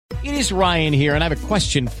It is Ryan here, and I have a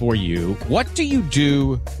question for you. What do you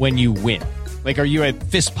do when you win? Like, are you a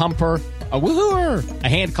fist pumper, a woohooer, a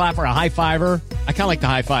hand clapper, a high fiver? I kind of like the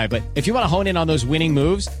high five, but if you want to hone in on those winning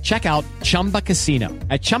moves, check out Chumba Casino.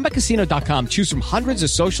 At ChumbaCasino.com, choose from hundreds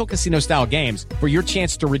of social casino-style games for your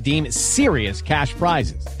chance to redeem serious cash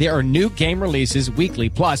prizes. There are new game releases weekly,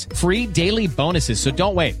 plus free daily bonuses, so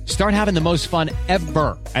don't wait. Start having the most fun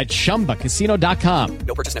ever at ChumbaCasino.com.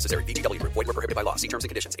 No purchase necessary. VGW Group. Void where prohibited by law. See terms and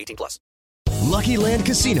conditions. 18+. Lucky Land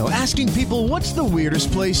Casino, asking people, what's the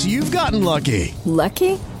weirdest place you've gotten lucky?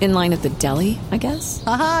 Lucky? In line at the deli, I guess?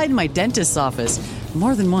 Aha, in my dentist's office.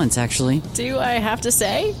 More than once, actually. Do I have to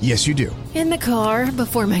say? Yes, you do. In the car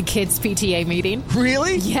before my kids' PTA meeting.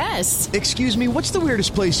 Really? Yes. Excuse me, what's the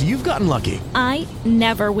weirdest place you've gotten lucky? I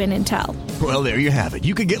never win and tell. Well, there you have it.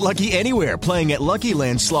 You can get lucky anywhere, playing at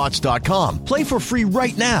LuckyLandSlots.com. Play for free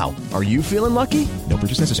right now. Are you feeling lucky? No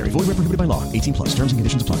purchase necessary. Void where prohibited by law. 18+. Terms and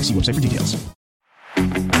conditions apply. See website for details.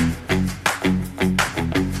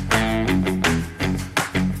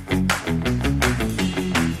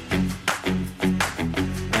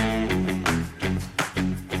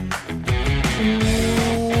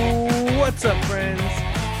 What's up, friends?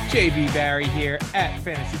 JB Barry here at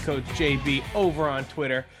Fantasy Coach JB over on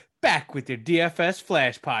Twitter, back with your DFS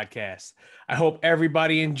Flash podcast. I hope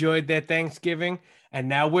everybody enjoyed their Thanksgiving, and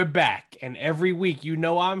now we're back. And every week, you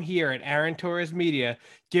know I'm here at Aaron Torres Media,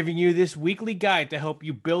 giving you this weekly guide to help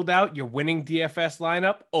you build out your winning DFS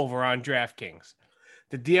lineup over on DraftKings.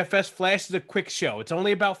 The DFS Flash is a quick show. It's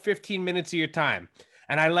only about 15 minutes of your time,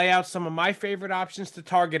 and I lay out some of my favorite options to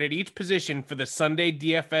target at each position for the Sunday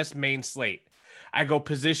DFS main slate. I go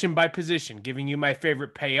position by position, giving you my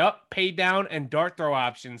favorite pay up, pay down, and dart throw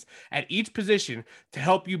options at each position to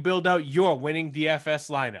help you build out your winning DFS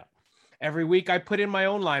lineup. Every week, I put in my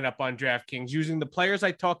own lineup on DraftKings using the players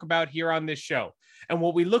I talk about here on this show. And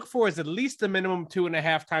what we look for is at least a minimum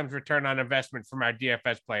 2.5 times return on investment from our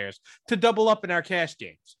DFS players to double up in our cash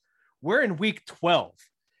games. We're in week 12.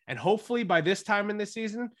 And hopefully by this time in the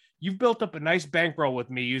season, you've built up a nice bankroll with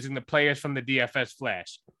me using the players from the DFS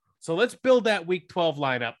Flash. So let's build that week 12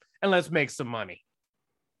 lineup and let's make some money.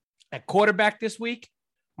 At quarterback this week,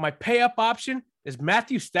 my pay up option is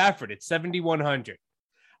Matthew Stafford at 7,100.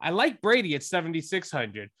 I like Brady at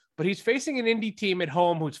 7,600, but he's facing an Indy team at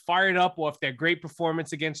home who's fired up off their great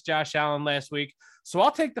performance against Josh Allen last week. So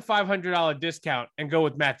I'll take the $500 discount and go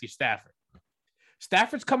with Matthew Stafford.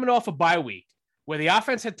 Stafford's coming off a bye week, where the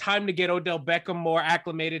offense had time to get Odell Beckham more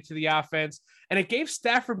acclimated to the offense, and it gave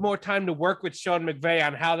Stafford more time to work with Sean McVay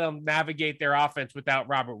on how they'll navigate their offense without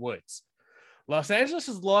Robert Woods. Los Angeles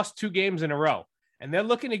has lost 2 games in a row, and they're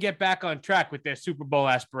looking to get back on track with their Super Bowl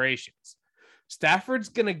aspirations. Stafford's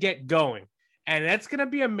going to get going, and that's going to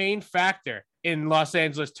be a main factor in Los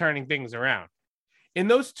Angeles turning things around. In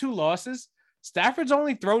those 2 losses, Stafford's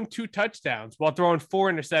only thrown 2 touchdowns while throwing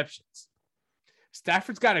 4 interceptions.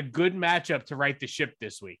 Stafford's got a good matchup to right the ship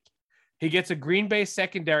this week. He gets a Green Bay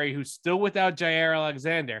secondary who's still without Jair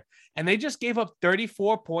Alexander, and they just gave up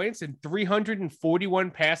 34 points and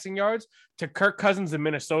 341 passing yards to Kirk Cousins in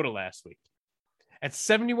Minnesota last week. At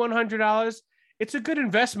 $7,100, it's a good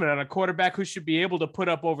investment on a quarterback who should be able to put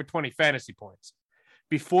up over 20 fantasy points.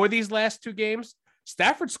 Before these last 2 games,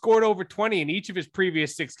 Stafford scored over 20 in each of his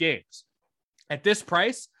previous 6 games. At this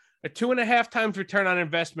price, a 2.5 times return on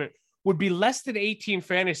investment would be less than 18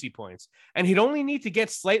 fantasy points, and he'd only need to get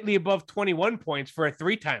slightly above 21 points for a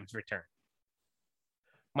 3 times return.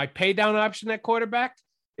 My pay down option at quarterback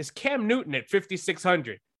is Cam Newton at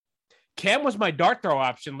 5,600. Cam was my dart throw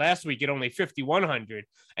option last week at only 5,100,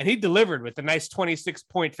 and he delivered with a nice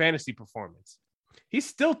 26-point fantasy performance. He's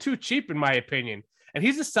still too cheap in my opinion, and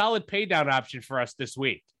he's a solid pay down option for us this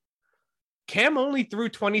week. Cam only threw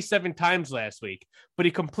 27 times last week, but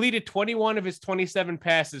he completed 21 of his 27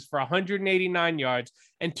 passes for 189 yards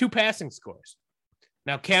and 2 passing scores.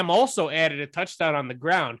 Now, Cam also added a touchdown on the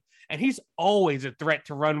ground, and he's always a threat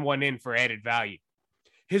to run one in for added value.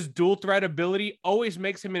 His dual threat ability always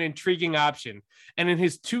makes him an intriguing option, and in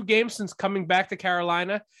his 2 games since coming back to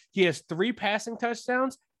Carolina, he has 3 passing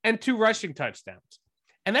touchdowns and 2 rushing touchdowns.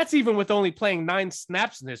 And that's even with only playing 9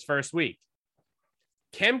 snaps in his first week.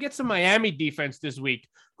 Cam gets a Miami defense this week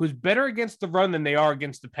who's better against the run than they are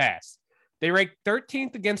against the pass. They rank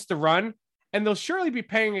 13th against the run, and they'll surely be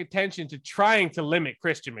paying attention to trying to limit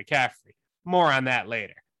Christian McCaffrey. More on that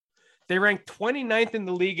later. They rank 29th in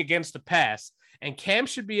the league against the pass, and Cam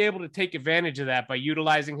should be able to take advantage of that by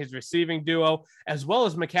utilizing his receiving duo as well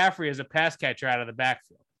as McCaffrey as a pass catcher out of the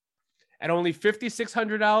backfield. At only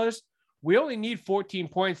 $5,600, we only need 14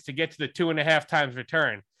 points to get to the 2.5 times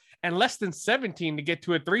return, and less than 17 to get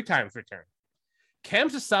to a 3 times return.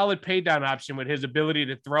 Cam's a solid pay down option with his ability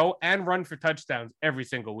to throw and run for touchdowns every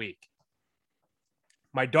single week.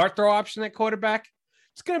 My dart throw option at quarterback,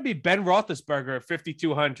 it's going to be Ben Roethlisberger at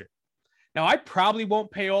 5,200. Now, I probably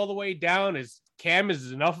won't pay all the way down as Cam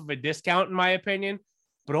is enough of a discount in my opinion,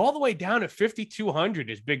 but all the way down at 5,200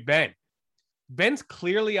 is Big Ben. Ben's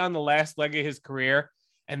clearly on the last leg of his career,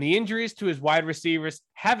 and the injuries to his wide receivers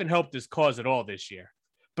haven't helped his cause at all this year.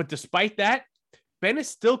 But despite that, Ben is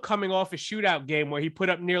still coming off a shootout game where he put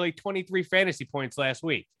up nearly 23 fantasy points last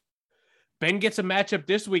week. Ben gets a matchup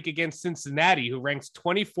this week against Cincinnati, who ranks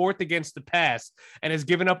 24th against the pass and has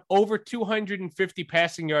given up over 250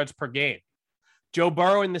 passing yards per game. Joe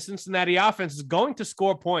Burrow and the Cincinnati offense is going to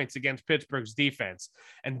score points against Pittsburgh's defense,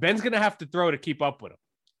 and Ben's going to have to throw to keep up with him.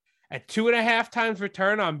 At 2.5 times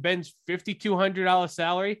return on Ben's $5,200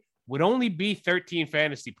 salary would only be 13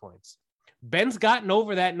 fantasy points. Ben's gotten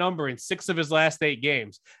over that number in 6 of his last 8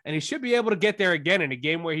 games, and he should be able to get there again in a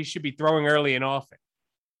game where he should be throwing early and often.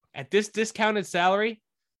 At this discounted salary,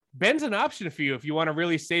 Ben's an option for you if you want to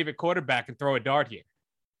really save at quarterback and throw a dart here.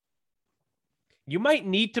 You might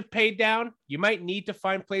need to pay down. You might need to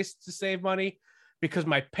find places to save money because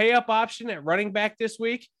my pay up option at running back this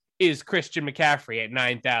week is Christian McCaffrey at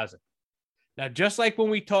 9,000. Now, just like when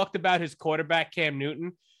we talked about his quarterback, Cam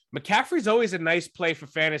Newton, McCaffrey's always a nice play for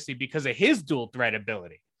fantasy because of his dual threat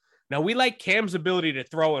ability. Now, we like Cam's ability to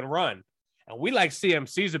throw and run, and we like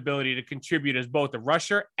CMC's ability to contribute as both a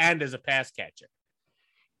rusher and as a pass catcher.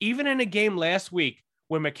 Even in a game last week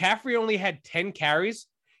where McCaffrey only had 10 carries,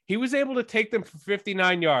 he was able to take them for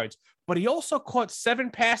 59 yards, but he also caught 7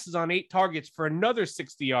 passes on 8 targets for another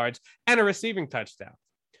 60 yards and a receiving touchdown.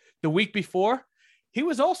 The week before, he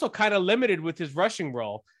was also kind of limited with his rushing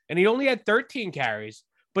role, and he only had 13 carries,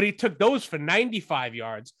 but he took those for 95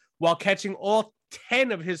 yards while catching all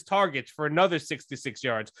 10 of his targets for another 66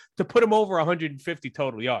 yards to put him over 150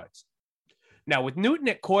 total yards. Now, with Newton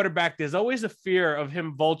at quarterback, there's always a fear of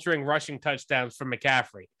him vulturing rushing touchdowns from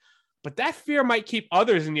McCaffrey, but that fear might keep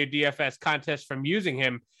others in your DFS contest from using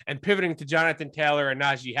him and pivoting to Jonathan Taylor or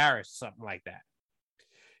Najee Harris, something like that.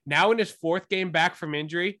 Now in his 4th game back from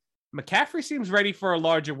injury, McCaffrey seems ready for a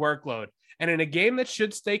larger workload, and in a game that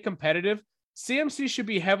should stay competitive, CMC should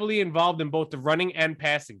be heavily involved in both the running and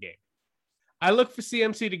passing game. I look for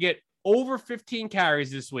CMC to get over 15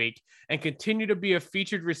 carries this week and continue to be a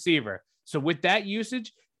featured receiver. So with that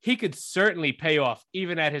usage, he could certainly pay off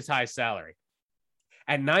even at his high salary.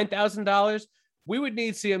 At $9,000, we would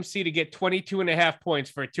need CMC to get 22.5 points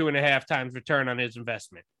for a 2.5 times return on his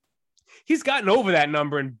investment. He's gotten over that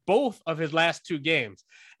number in both of his last 2 games,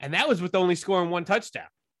 and that was with only scoring 1 touchdown.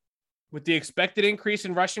 With the expected increase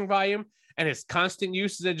in rushing volume and his constant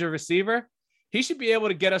usage as a receiver, he should be able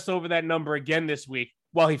to get us over that number again this week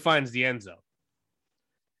while he finds the end zone.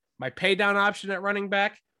 My pay down option at running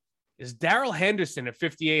back is Darrell Henderson at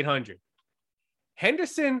 5,800.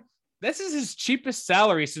 Henderson, this is his cheapest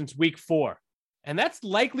salary since week 4, and that's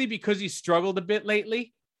likely because he struggled a bit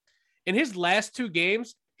lately. In his last 2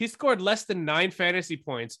 games, he scored less than 9 fantasy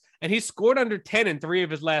points, and he scored under 10 in 3 of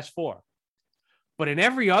his last 4. But in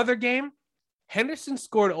every other game, Henderson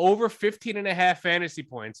scored over 15.5 fantasy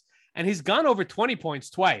points, and he's gone over 20 points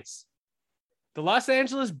twice. The Los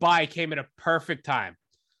Angeles bye came at a perfect time.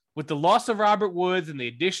 With the loss of Robert Woods and the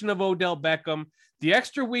addition of Odell Beckham, the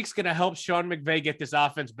extra week's going to help Sean McVay get this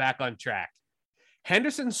offense back on track.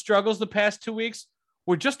 Henderson's struggles the past 2 weeks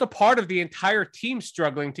were just a part of the entire team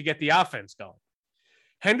struggling to get the offense going.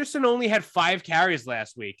 Henderson only had 5 carries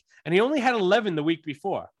last week, and he only had 11 the week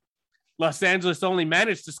before. Los Angeles only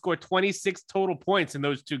managed to score 26 total points in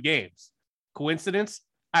those 2 games. Coincidence?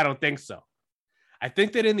 I don't think so. I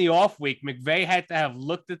think that in the off week, McVay had to have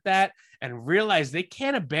looked at that and realized they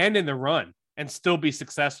can't abandon the run and still be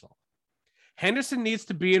successful. Henderson needs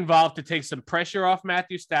to be involved to take some pressure off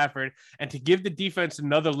Matthew Stafford and to give the defense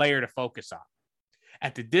another layer to focus on.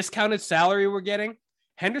 At the discounted salary we're getting,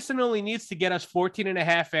 Henderson only needs to get us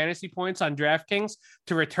 14.5 fantasy points on DraftKings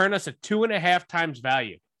to return us a 2.5 times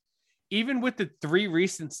value. Even with the 3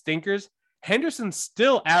 recent stinkers, Henderson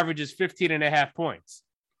still averages 15.5 points.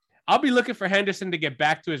 I'll be looking for Henderson to get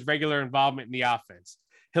back to his regular involvement in the offense.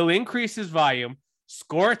 He'll increase his volume,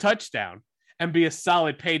 score a touchdown, and be a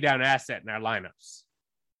solid pay down asset in our lineups.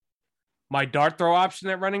 My dart throw option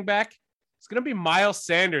at running back is going to be Miles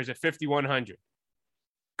Sanders at 5,100.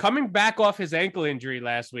 Coming back off his ankle injury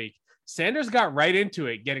last week, Sanders got right into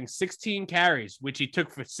it, getting 16 carries, which he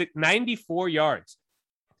took for 94 yards.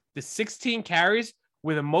 The 16 carries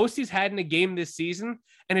were the most he's had in a game this season,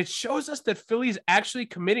 and it shows us that Philly's actually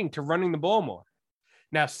committing to running the ball more.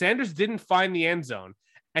 Now, Sanders didn't find the end zone,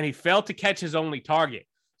 and he failed to catch his only target,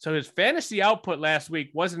 So his fantasy output last week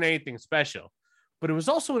wasn't anything special, but it was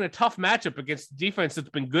also in a tough matchup against the defense that's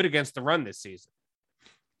been good against the run this season.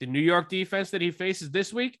 The New York defense that he faces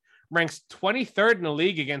this week ranks 23rd in the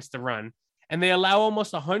league against the run, and they allow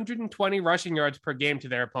almost 120 rushing yards per game to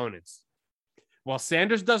their opponents. While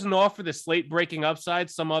Sanders doesn't offer the slate-breaking upside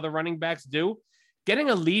some other running backs do, getting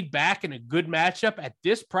a lead back in a good matchup at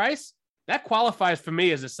this price, that qualifies for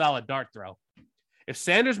me as a solid dart throw. If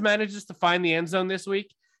Sanders manages to find the end zone this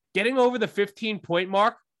week, getting over the 15-point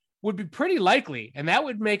mark would be pretty likely, and that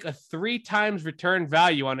would make a 3 times return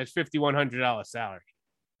value on his $5,100 salary.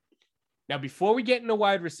 Now, before we get into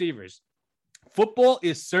wide receivers, football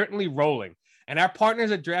is certainly rolling, and our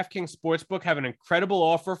partners at DraftKings Sportsbook have an incredible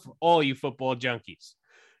offer for all you football junkies.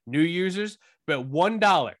 New users bet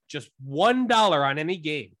 $1, just $1 on any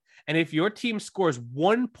game, and if your team scores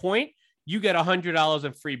 1 point, you get $100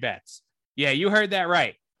 in free bets. Yeah, you heard that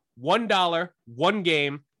right. $1, 1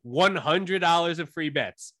 game, $100 in free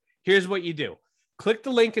bets. Here's what you do. Click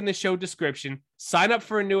the link in the show description, sign up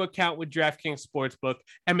for a new account with DraftKings Sportsbook,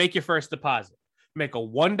 and make your first deposit. Make a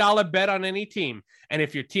 $1 bet on any team, and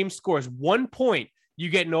if your team scores 1 point, you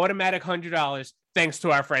get an automatic $100 thanks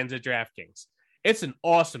to our friends at DraftKings. It's an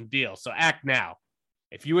awesome deal, so act now.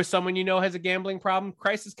 If you or someone you know has a gambling problem,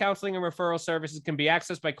 crisis counseling and referral services can be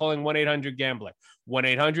accessed by calling 1-800-GAMBLER,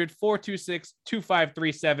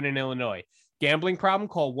 1-800-426-2537 in Illinois. Gambling problem?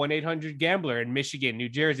 Call 1-800-GAMBLER in Michigan, New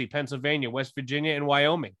Jersey, Pennsylvania, West Virginia, and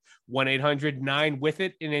Wyoming.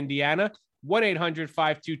 1-800-9-WITH-IT in Indiana.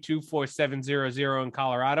 1-800-522-4700 in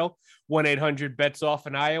Colorado. 1-800-BETS-OFF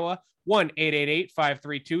in Iowa.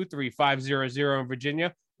 1-888-532-3500 in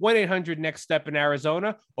Virginia. 1-800-NEXT-STEP in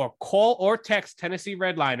Arizona. Or call or text Tennessee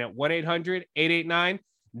Redline at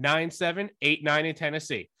 1-800-889-9789 in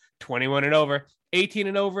Tennessee. 21 and over, 18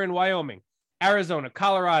 and over in Wyoming. Arizona,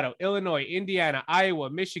 Colorado, Illinois, Indiana,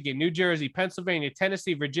 Iowa, Michigan, New Jersey, Pennsylvania,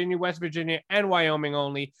 Tennessee, Virginia, West Virginia, and Wyoming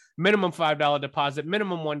only. Minimum $5 deposit,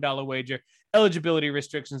 minimum $1 wager. Eligibility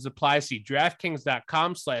restrictions apply. See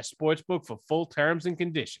DraftKings.com/sportsbook for full terms and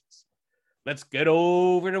conditions. Let's get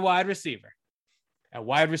over to wide receiver. At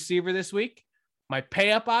wide receiver this week, my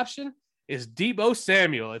pay-up option is Deebo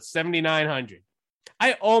Samuel at $7,900.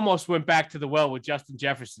 I almost went back to the well with Justin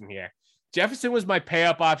Jefferson here. Jefferson was my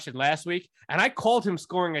pay-up option last week, and I called him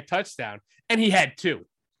scoring a touchdown, and he had 2.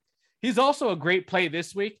 He's also a great play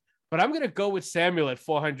this week, but I'm going to go with Samuel at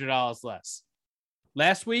 $400 less.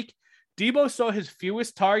 Last week, Deebo saw his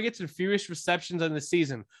fewest targets and fewest receptions on the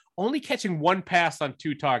season, only catching 1 pass on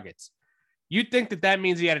 2 targets. You'd think that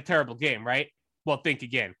means he had a terrible game, right? Well, think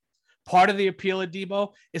again. Part of the appeal of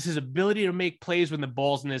Deebo is his ability to make plays when the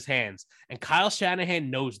ball's in his hands, and Kyle Shanahan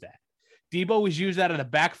knows that. Deebo was used out of the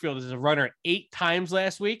backfield as a runner 8 times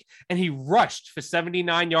last week, and he rushed for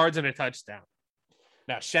 79 yards and a touchdown.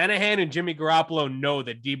 Now, Shanahan and Jimmy Garoppolo know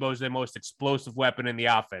that Deebo is the most explosive weapon in the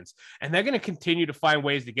offense, and they're going to continue to find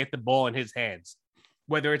ways to get the ball in his hands.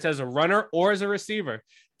 Whether it's as a runner or as a receiver,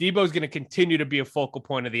 Deebo is going to continue to be a focal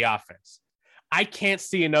point of the offense. I can't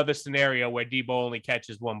see another scenario where Deebo only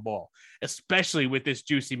catches 1 ball, especially with this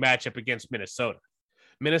juicy matchup against Minnesota.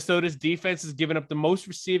 Minnesota's defense has given up the most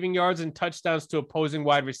receiving yards and touchdowns to opposing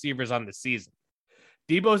wide receivers on the season.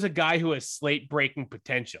 Deebo's a guy who has slate-breaking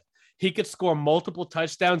potential. He could score multiple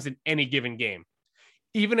touchdowns in any given game.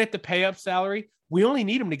 Even at the pay-up salary, we only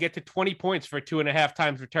need him to get to 20 points for 2.5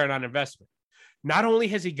 times return on investment. Not only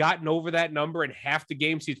has he gotten over that number in half the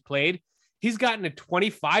games he's played, he's gotten to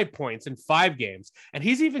 25 points in 5 games, and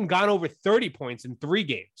he's even gone over 30 points in 3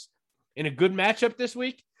 games. In a good matchup this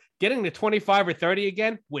week, getting to 25 or 30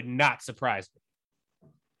 again would not surprise me.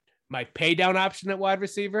 My pay down option at wide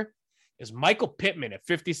receiver is Michael Pittman at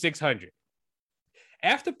 $5,600.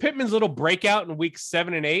 After Pittman's little breakout in weeks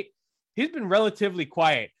 7 and 8, he's been relatively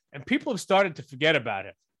quiet, and people have started to forget about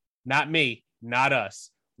him. Not me, not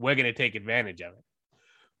us. We're going to take advantage of it.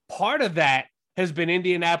 Part of that has been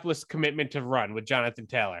Indianapolis' commitment to run with Jonathan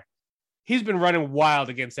Taylor. He's been running wild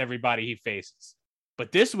against everybody he faces.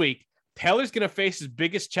 But this week, Taylor's going to face his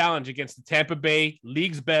biggest challenge against the Tampa Bay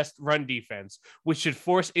league's best run defense, which should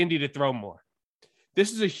force Indy to throw more.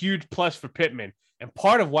 This is a huge plus for Pittman, and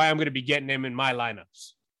part of why I'm going to be getting him in my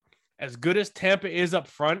lineups. As good as Tampa is up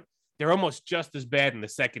front, they're almost just as bad in the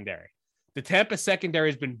secondary. The Tampa secondary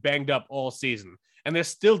has been banged up all season, and they're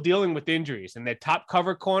still dealing with injuries, and their top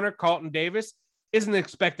cover corner, Carlton Davis, isn't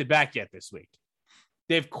expected back yet this week.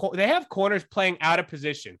 They have corners playing out of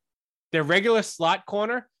position. Their regular slot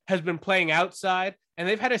corner has been playing outside, and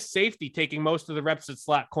they've had a safety taking most of the reps at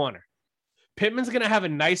slot corner. Pittman's going to have a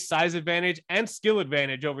nice size advantage and skill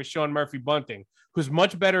advantage over Sean Murphy-Bunting, who's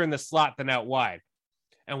much better in the slot than out wide.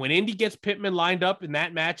 And when Indy gets Pittman lined up in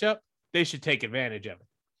that matchup, they should take advantage of it.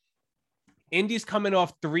 Indy's coming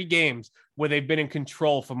off 3 games where they've been in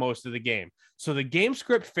control for most of the game. So the game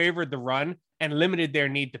script favored the run and limited their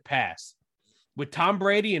need to pass. With Tom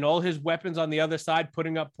Brady and all his weapons on the other side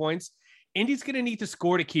putting up points, Indy's going to need to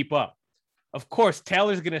score to keep up. Of course,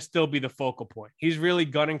 Taylor's going to still be the focal point. He's really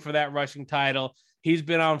gunning for that rushing title. He's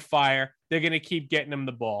been on fire. They're going to keep getting him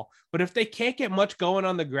the ball. But if they can't get much going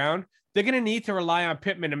on the ground, they're going to need to rely on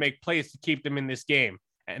Pittman to make plays to keep them in this game.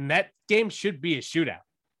 And that game should be a shootout.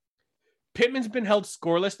 Pittman's been held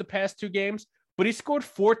scoreless the past 2 games, but he scored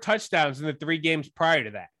 4 touchdowns in the 3 games prior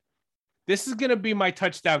to that. This is going to be my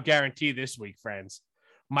touchdown guarantee this week, friends.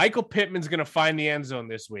 Michael Pittman's going to find the end zone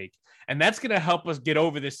this week, and that's going to help us get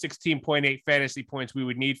over the 16.8 fantasy points we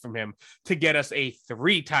would need from him to get us a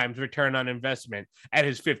 3 times return on investment at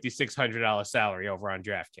his $5,600 salary over on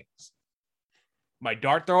DraftKings. My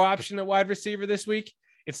dart throw option at wide receiver this week,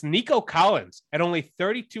 it's Nico Collins at only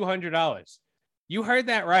 $3,200. You heard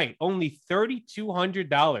that right. Only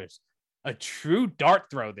 $3,200. A true dart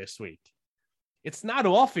throw this week. It's not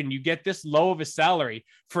often you get this low of a salary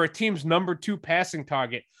for a team's number 2 passing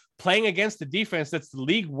target playing against a defense that's the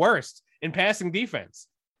league worst in passing defense.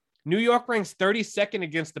 New York ranks 32nd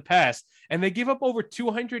against the pass, and they give up over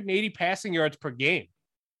 280 passing yards per game.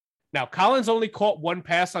 Now, Collins only caught 1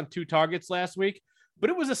 pass on 2 targets last week, but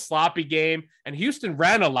it was a sloppy game, and Houston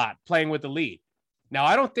ran a lot playing with the lead. Now,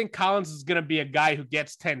 I don't think Collins is going to be a guy who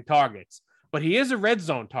gets 10 targets, but he is a red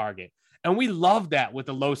zone target, and we love that with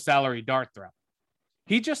a low salary dart throw.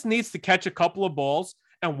 He just needs to catch a couple of balls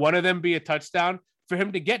and one of them be a touchdown for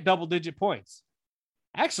him to get double-digit points.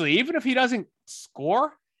 Actually, even if he doesn't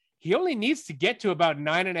score, he only needs to get to about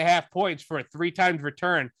 9.5 points for a 3 times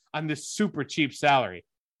return on this super cheap salary.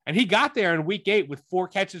 And he got there in week 8 with 4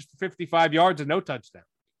 catches for 55 yards and no touchdown.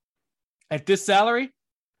 At this salary,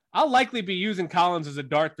 I'll likely be using Collins as a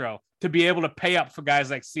dart throw to be able to pay up for guys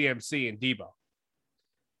like CMC and Debo.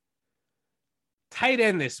 Tight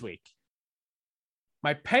end this week.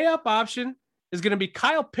 My pay up option is going to be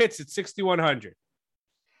Kyle Pitts at 6,100.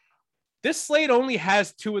 This slate only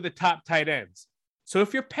has 2 of the top tight ends. So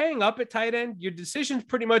if you're paying up at tight end, your decision's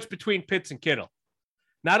pretty much between Pitts and Kittle.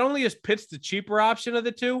 Not only is Pitts the cheaper option of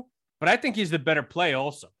the 2, but I think he's the better play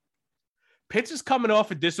also. Pitts is coming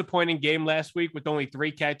off a disappointing game last week with only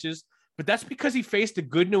 3 catches, but that's because he faced a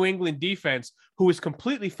good New England defense who was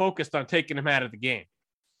completely focused on taking him out of the game.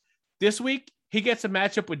 This week, he gets a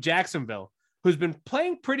matchup with Jacksonville, who's been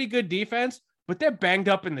playing pretty good defense, but they're banged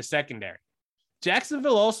up in the secondary.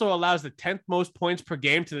 Jacksonville also allows the 10th most points per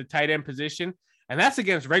game to the tight end position, and that's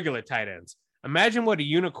against regular tight ends. Imagine what a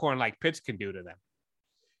unicorn like Pitts can do to them.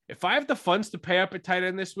 If I have the funds to pay up at tight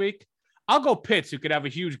end this week, I'll go Pitts, who could have a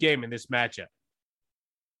huge game in this matchup.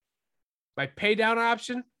 My pay down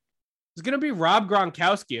option is going to be Rob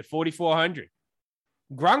Gronkowski at 4,400.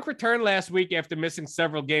 Gronk returned last week after missing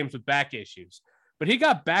several games with back issues, but he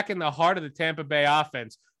got back in the heart of the Tampa Bay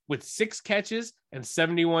offense with 6 catches and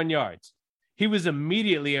 71 yards. He was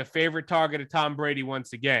immediately a favorite target of Tom Brady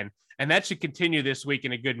once again, and that should continue this week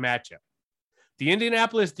in a good matchup. The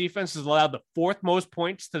Indianapolis defense has allowed the 4th most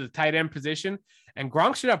points to the tight end position, and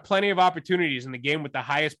Gronk should have plenty of opportunities in the game with the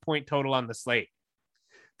highest point total on the slate.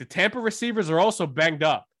 The Tampa receivers are also banged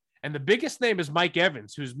up, and the biggest name is Mike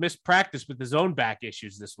Evans, who's missed practice with his own back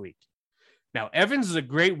issues this week. Now, Evans is a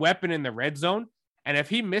great weapon in the red zone, and if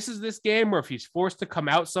he misses this game or if he's forced to come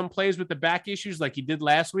out some plays with the back issues like he did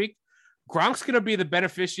last week, Gronk's going to be the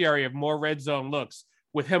beneficiary of more red zone looks,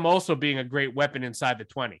 with him also being a great weapon inside the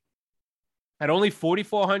 20. At only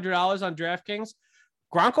 $4,400 on DraftKings,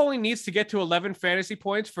 Gronk only needs to get to 11 fantasy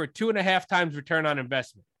points for a 2.5 times return on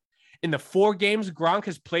investment. In the 4 games Gronk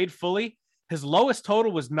has played fully, his lowest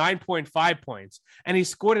total was 9.5 points, and he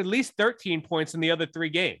scored at least 13 points in the other 3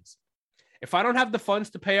 games. If I don't have the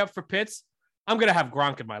funds to pay up for Pitts, I'm going to have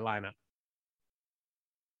Gronk in my lineup.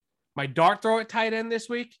 My dart throw at tight end this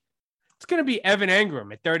week, it's going to be Evan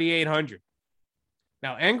Engram at 3,800.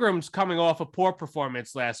 Now, Engram's coming off a poor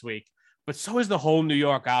performance last week, but so is the whole New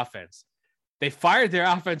York offense. They fired their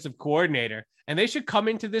offensive coordinator, and they should come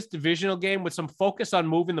into this divisional game with some focus on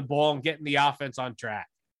moving the ball and getting the offense on track.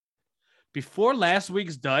 Before last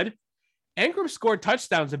week's dud, Engram scored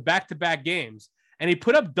touchdowns in back-to-back games, and he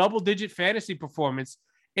put up double-digit fantasy performance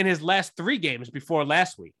in his last 3 games before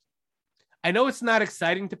last week. I know it's not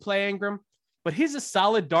exciting to play Engram, but he's a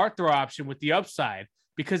solid dart throw option with the upside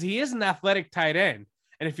because he is an athletic tight end,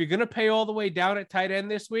 and if you're going to pay all the way down at tight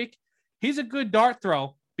end this week, he's a good dart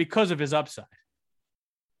throw because of his upside.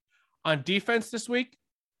 On defense this week,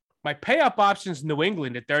 my pay-up option is New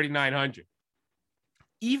England at 3,900.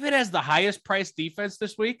 even as the highest priced defense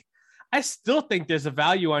this week, I still think there's a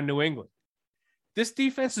value on New England. This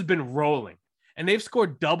defense has been rolling, and they've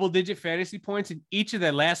scored double-digit fantasy points in each of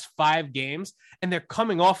their last 5 games, and they're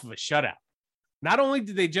coming off of a shutout. Not only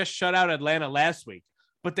did they just shut out Atlanta last week,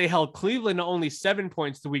 but they held Cleveland to only 7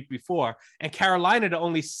 points the week before, and Carolina to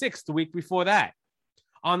only 6 the week before that.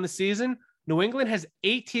 On the season, New England has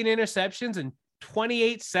 18 interceptions and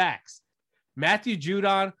 28 sacks. Matthew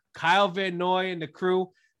Judon, Kyle Van Noy, and the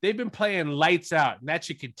crew, they've been playing lights out, and that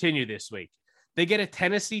should continue this week. They get a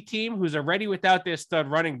Tennessee team who's already without their stud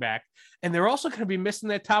running back, and they're also going to be missing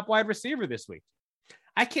their top wide receiver this week.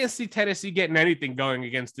 I can't see Tennessee getting anything going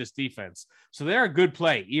against this defense, so they're a good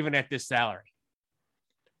play, even at this salary.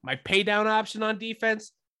 My pay down option on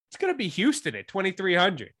defense, it's going to be Houston at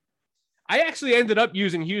 2,300. I actually ended up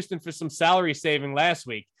using Houston for some salary saving last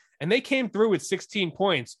week, and they came through with 16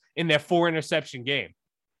 points in their 4-interception game.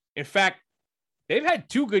 In fact, they've had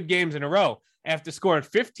 2 good games in a row after scoring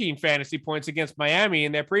 15 fantasy points against Miami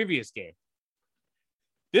in their previous game.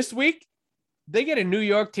 This week, they get a New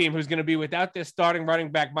York team who's going to be without their starting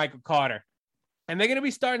running back, Michael Carter, and they're going to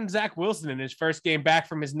be starting Zach Wilson in his first game back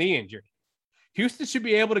from his knee injury. Houston should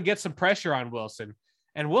be able to get some pressure on Wilson,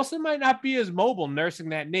 and Wilson might not be as mobile nursing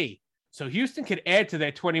that knee, so Houston could add to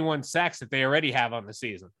their 21 sacks that they already have on the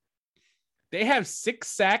season. They have 6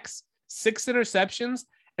 sacks, 6 interceptions,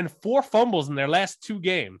 and 4 fumbles in their last 2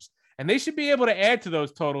 games, and they should be able to add to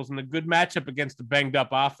those totals in a good matchup against a banged-up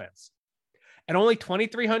offense. At only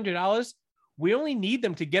 $2,300, we only need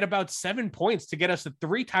them to get about 7 points to get us a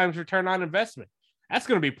 3 times return on investment. That's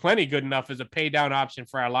going to be plenty good enough as a pay-down option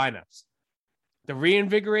for our lineups. The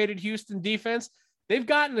reinvigorated Houston defense, they've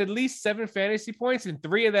gotten at least 7 fantasy points in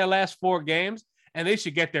 3 of their last 4 games, and they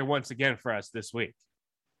should get there once again for us this week.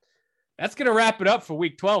 That's going to wrap it up for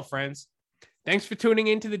Week 12, friends. Thanks for tuning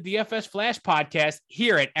into the DFS Flash podcast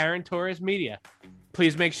here at Aaron Torres Media.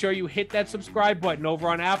 Please make sure you hit that subscribe button over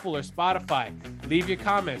on Apple or Spotify. Leave your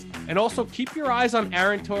comments, and also keep your eyes on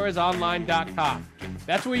AaronTorresOnline.com.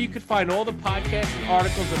 That's where you can find all the podcasts and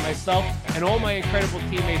articles that myself and all my incredible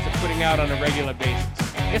teammates are putting out on a regular basis.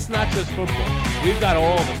 It's not just football. We've got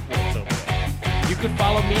all the sports over there. You can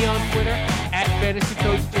follow me on Twitter at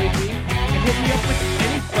FantasyCoachJB and hit me up with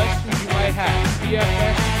any questions you might have.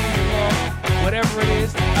 DFS, whatever it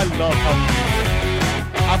is, I love helping you.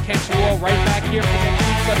 I'll catch you all right back here for next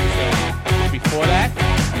week's episode. But before that,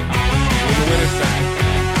 I'll see you in the winner's circle.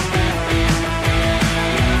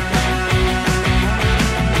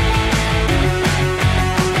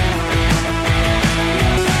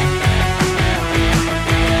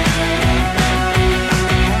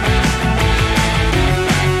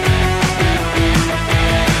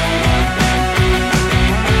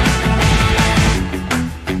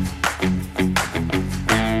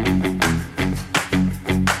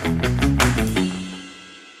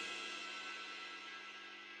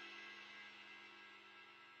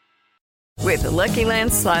 With the Lucky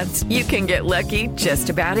Land Slots, you can get lucky just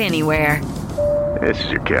about anywhere. This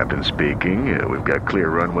is your captain speaking. We've got clear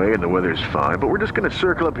runway and the weather's fine, but we're just going to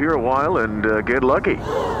circle up here a while and get lucky.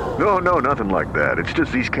 No, nothing like that. It's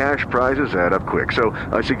just these cash prizes add up quick. So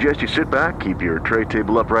I suggest you sit back, keep your tray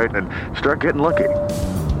table upright, and start getting lucky.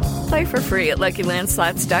 Play for free at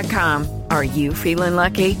LuckyLandSlots.com. Are you feeling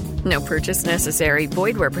lucky? No purchase necessary.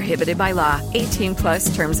 Void where prohibited by law.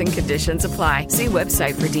 18+ terms and conditions apply. See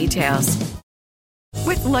website for details.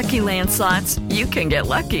 With Lucky Land Slots, you can get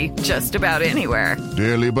lucky just about anywhere.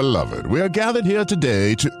 Dearly beloved, we are gathered here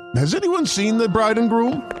today to... Has anyone seen the bride and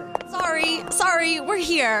groom? Sorry, we're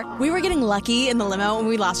here. We were getting lucky in the limo and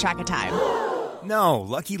we lost track of time. No,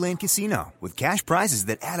 Lucky Land Casino, with cash prizes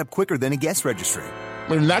that add up quicker than a guest registry.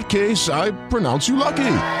 In that case, I pronounce you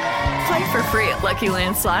lucky. Play for free at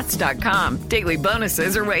LuckyLandSlots.com. Daily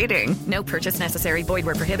bonuses are waiting. No purchase necessary. Void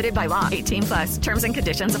where prohibited by law. 18+. Terms and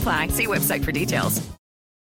conditions apply. See website for details.